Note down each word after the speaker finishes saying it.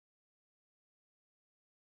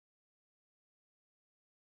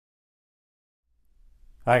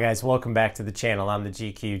Hi guys, welcome back to the channel. I'm the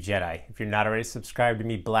GQ Jedi. If you're not already subscribed to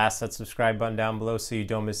me, blast that subscribe button down below so you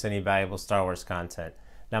don't miss any valuable Star Wars content.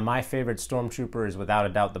 Now my favorite Stormtrooper is without a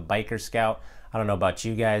doubt the Biker Scout. I don't know about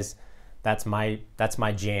you guys, that's my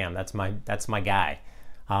jam, that's my guy.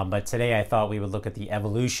 But today I thought we would look at the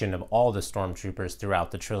evolution of all the Stormtroopers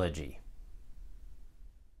throughout the trilogy.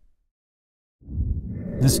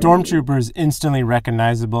 The Stormtrooper is instantly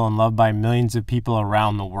recognizable and loved by millions of people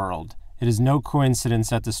around the world. It is no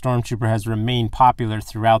coincidence that the Stormtrooper has remained popular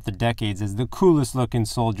throughout the decades as the coolest looking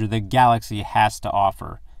soldier the galaxy has to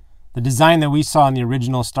offer. The design that we saw in the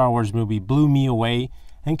original Star Wars movie blew me away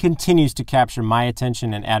and continues to capture my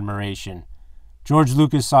attention and admiration. George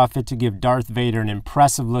Lucas saw fit to give Darth Vader an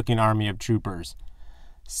impressive looking army of troopers.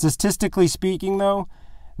 Statistically speaking though,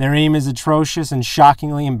 their aim is atrocious and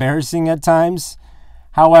shockingly embarrassing at times.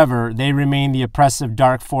 However, they remain the oppressive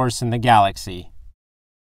dark force in the galaxy.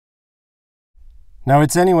 Now,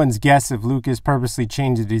 it's anyone's guess if Lucas purposely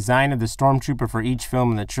changed the design of the Stormtrooper for each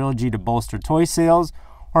film in the trilogy to bolster toy sales,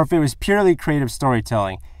 or if it was purely creative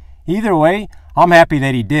storytelling. Either way, I'm happy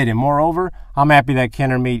that he did, and moreover, I'm happy that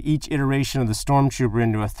Kenner made each iteration of the Stormtrooper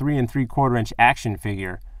into a 3 3/4 inch action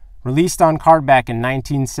figure. Released on card back in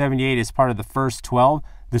 1978 as part of the first 12,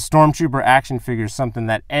 the Stormtrooper Action Figure is something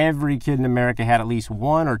that every kid in America had at least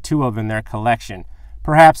one or two of in their collection,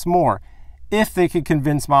 perhaps more, if they could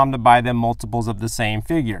convince mom to buy them multiples of the same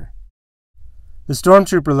figure. The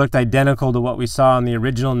Stormtrooper looked identical to what we saw in the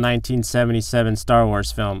original 1977 Star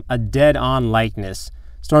Wars film, a dead-on likeness.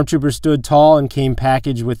 Stormtrooper stood tall and came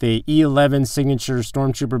packaged with a E11 signature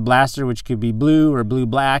Stormtrooper blaster, which could be blue or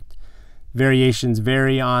blue-black. Variations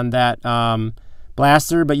vary on that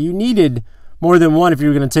blaster, but you needed more than one if you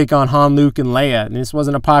were going to take on Han, Luke, and Leia. And this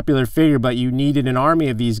wasn't a popular figure, but you needed an army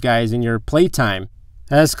of these guys in your playtime.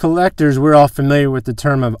 As collectors, we're all familiar with the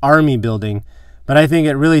term of army building, but I think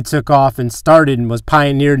it really took off and started and was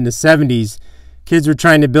pioneered in the 70s. Kids were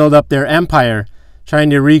trying to build up their empire, trying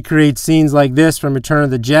to recreate scenes like this from Return of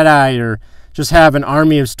the Jedi, or just have an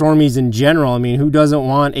army of Stormies in general. I mean, who doesn't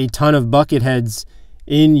want a ton of Bucketheads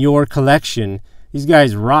in your collection? These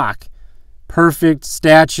guys rock. Perfect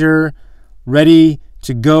stature, ready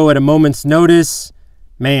to go at a moment's notice.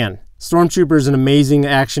 Man, Stormtrooper is an amazing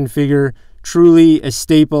action figure. Truly a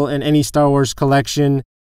staple in any Star Wars collection.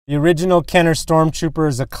 The original Kenner Stormtrooper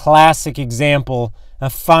is a classic example, a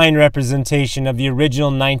fine representation of the original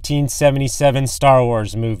 1977 Star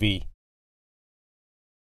Wars movie.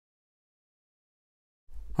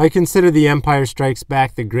 I consider The Empire Strikes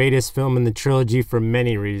Back the greatest film in the trilogy for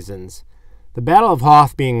many reasons. The Battle of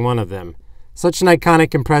Hoth being one of them. Such an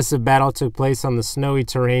iconic, impressive battle took place on the snowy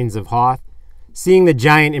terrains of Hoth. Seeing the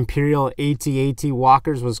giant Imperial AT-AT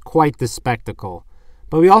walkers was quite the spectacle.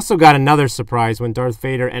 But we also got another surprise when Darth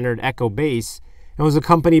Vader entered Echo Base and was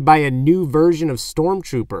accompanied by a new version of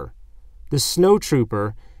Stormtrooper. The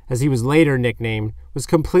Snowtrooper, as he was later nicknamed, was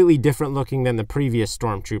completely different looking than the previous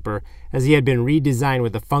Stormtrooper, as he had been redesigned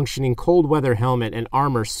with a functioning cold weather helmet and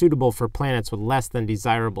armor suitable for planets with less than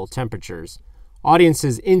desirable temperatures.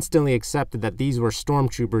 Audiences instantly accepted that these were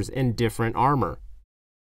Stormtroopers in different armor.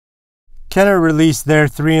 Kenner released their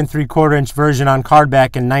 3 3/4 inch version on card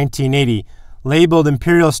back in 1980. Labeled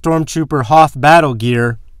Imperial Stormtrooper Hoth Battle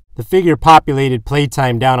Gear, the figure populated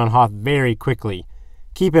playtime down on Hoth very quickly.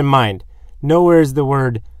 Keep in mind, nowhere is the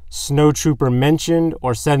word Snowtrooper mentioned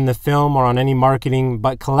or said in the film or on any marketing,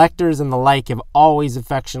 but collectors and the like have always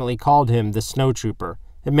affectionately called him the Snowtrooper.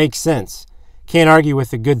 It makes sense. Can't argue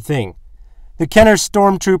with a good thing. The Kenner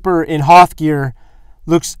Stormtrooper in Hoth gear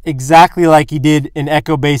looks exactly like he did in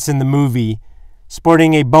Echo Base in the movie.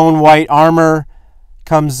 Sporting a bone white armor,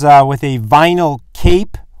 comes with a vinyl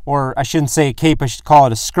cape, or I shouldn't say a cape, I should call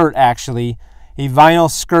it a skirt actually. A vinyl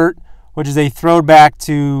skirt, which is a throwback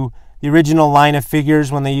to the original line of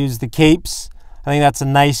figures when they used the capes. I think that's a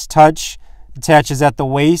nice touch. Attaches at the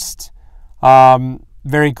waist.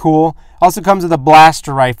 Very cool. Also comes with a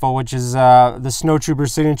blaster rifle, which is the Snowtrooper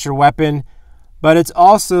signature weapon. But it's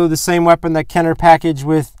also the same weapon that Kenner packaged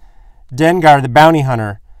with Dengar, the bounty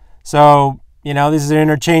hunter. So, you know, these are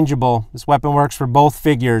interchangeable. This weapon works for both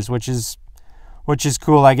figures, which is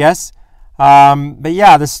cool, I guess. But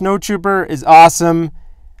yeah, the Snowtrooper is awesome.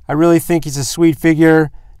 I really think he's a sweet figure.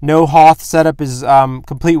 No Hoth setup is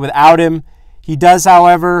complete without him. He does,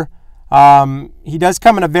 however, he does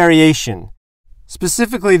come in a variation.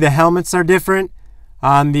 Specifically, the helmets are different.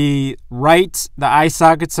 On the right, the eye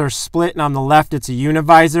sockets are split, and on the left, it's a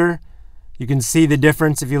univisor. You can see the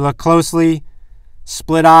difference if you look closely.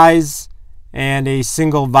 Split eyes and a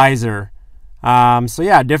single visor. So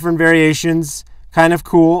yeah, different variations. Kind of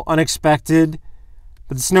cool, unexpected.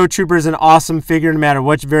 But the Snowtrooper is an awesome figure no matter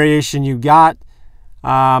which variation you got.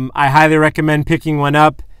 I highly recommend picking one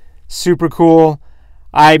up. Super cool.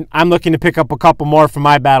 I'm looking to pick up a couple more for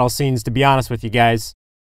my battle scenes, to be honest with you guys.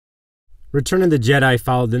 Return of the Jedi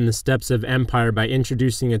followed in the steps of Empire by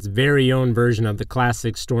introducing its very own version of the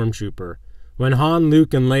classic Stormtrooper. When Han,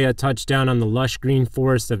 Luke, and Leia touched down on the lush green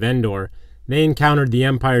forests of Endor, they encountered the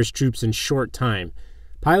Empire's troops in short time.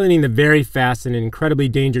 Piloting the very fast and incredibly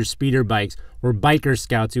dangerous speeder bikes were biker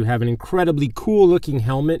scouts who have an incredibly cool-looking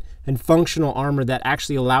helmet and functional armor that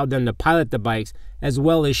actually allowed them to pilot the bikes as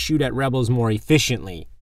well as shoot at rebels more efficiently.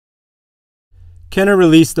 Kenner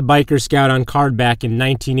released the Biker Scout on card back in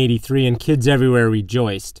 1983 and kids everywhere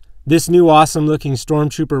rejoiced. This new awesome-looking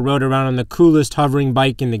Stormtrooper rode around on the coolest hovering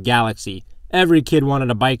bike in the galaxy. Every kid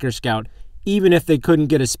wanted a Biker Scout, even if they couldn't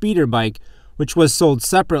get a speeder bike, which was sold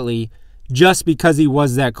separately. Just because he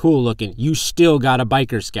was that cool looking, you still got a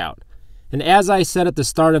Biker Scout. And as I said at the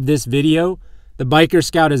start of this video, the Biker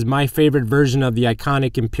Scout is my favorite version of the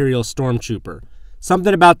iconic Imperial Stormtrooper.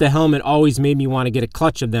 Something about the helmet always made me want to get a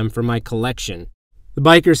clutch of them for my collection. The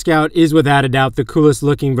Biker Scout is without a doubt the coolest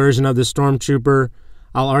looking version of the Stormtrooper.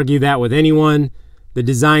 I'll argue that with anyone. The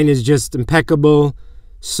design is just impeccable,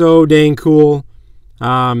 so dang cool.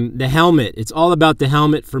 The helmet, it's all about the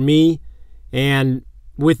helmet for me. And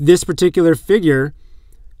with this particular figure,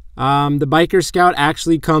 the Biker Scout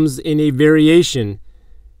actually comes in a variation.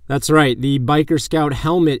 That's right, the Biker Scout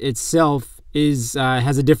helmet itself has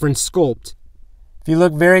a different sculpt. If you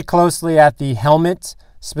look very closely at the helmet,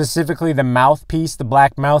 specifically the mouthpiece, the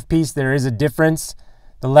black mouthpiece, there is a difference.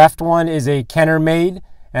 The left one is a Kenner made,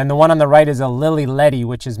 and the one on the right is a Lily Letty,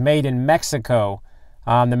 which is made in Mexico.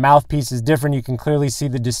 The mouthpiece is different. You can clearly see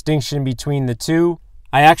the distinction between the two.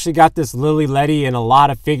 I actually got this Lily Letty in a lot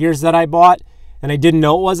of figures that I bought, and I didn't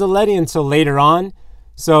know it was a Letty until later on.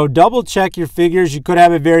 So double check your figures. You could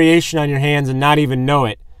have a variation on your hands and not even know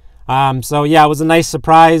it. So yeah, it was a nice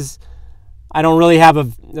surprise. I don't really have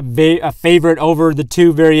a favorite over the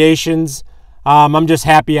two variations. I'm just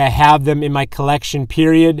happy I have them in my collection,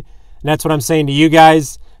 period. And that's what I'm saying to you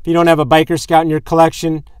guys. If you don't have a Biker Scout in your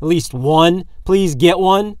collection, at least one, please get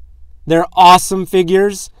one. They're awesome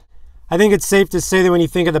figures. I think it's safe to say that when you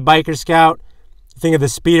think of the Biker Scout, you think of the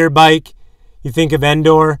speeder bike, you think of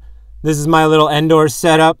Endor. This is my little Endor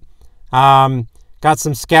setup. Got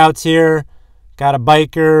some scouts here. Got a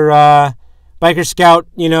Biker Scout,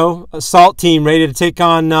 assault team ready to take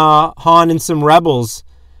on Han and some rebels.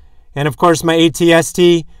 And of course my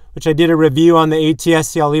ATST, which I did a review on the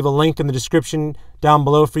ATST. I'll leave a link in the description down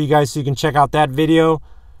below for you guys so you can check out that video.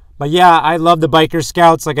 But yeah, I love the Biker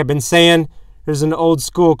Scouts. Like I've been saying, there's an old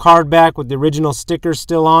school card back with the original sticker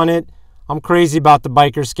still on it. I'm crazy about the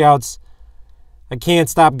Biker Scouts. I can't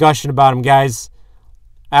stop gushing about them, guys.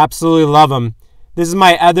 Absolutely love them. This is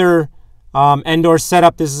my other Endor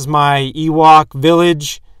setup. This is my Ewok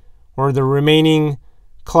village, where the remaining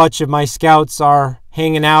clutch of my scouts are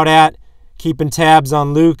hanging out at, keeping tabs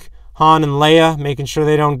on Luke, Han, and Leia, making sure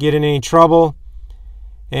they don't get in any trouble.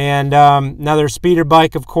 And another speeder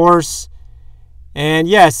bike, of course. And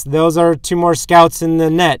yes, those are two more scouts in the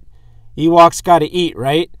net. Ewoks got to eat,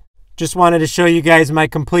 right? Just wanted to show you guys my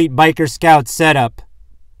complete Biker Scout setup.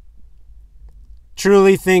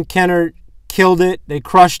 Truly think Kenner killed it. They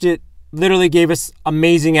crushed it. Literally gave us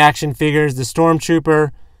amazing action figures. The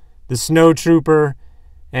Stormtrooper, the Snowtrooper,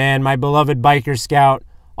 and my beloved Biker Scout.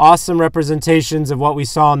 Awesome representations of what we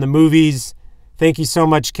saw in the movies. Thank you so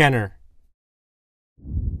much, Kenner.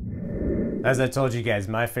 As I told you guys,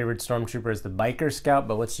 my favorite Stormtrooper is the Biker Scout,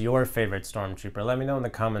 but what's your favorite Stormtrooper? Let me know in the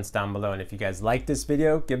comments down below. And if you guys like this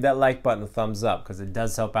video, give that like button a thumbs up because it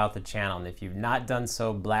does help out the channel. And if you've not done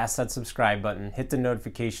so, blast that subscribe button, hit the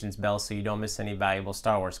notifications bell so you don't miss any valuable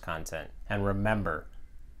Star Wars content. And remember,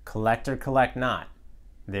 collect or collect not,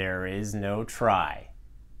 there is no try.